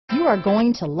You are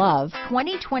going to love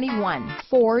 2021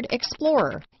 Ford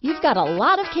Explorer. You've got a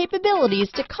lot of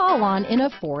capabilities to call on in a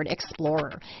Ford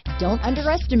Explorer. Don't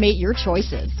underestimate your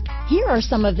choices. Here are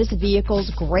some of this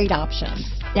vehicle's great options: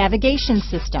 navigation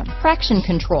system, traction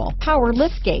control, power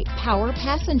liftgate, power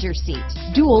passenger seat,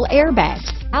 dual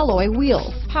airbags, alloy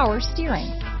wheels, power steering,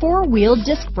 four-wheel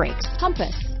disc brakes,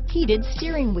 compass, heated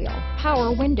steering wheel,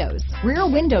 power windows, rear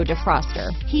window defroster,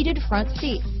 heated front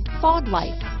seats, fog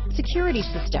lights, security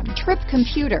system, trip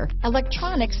computer,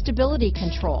 electronic stability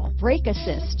control, brake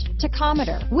assist,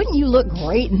 tachometer. Wouldn't you look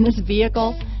great in this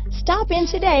vehicle? Stop in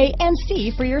today and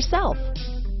see for yourself.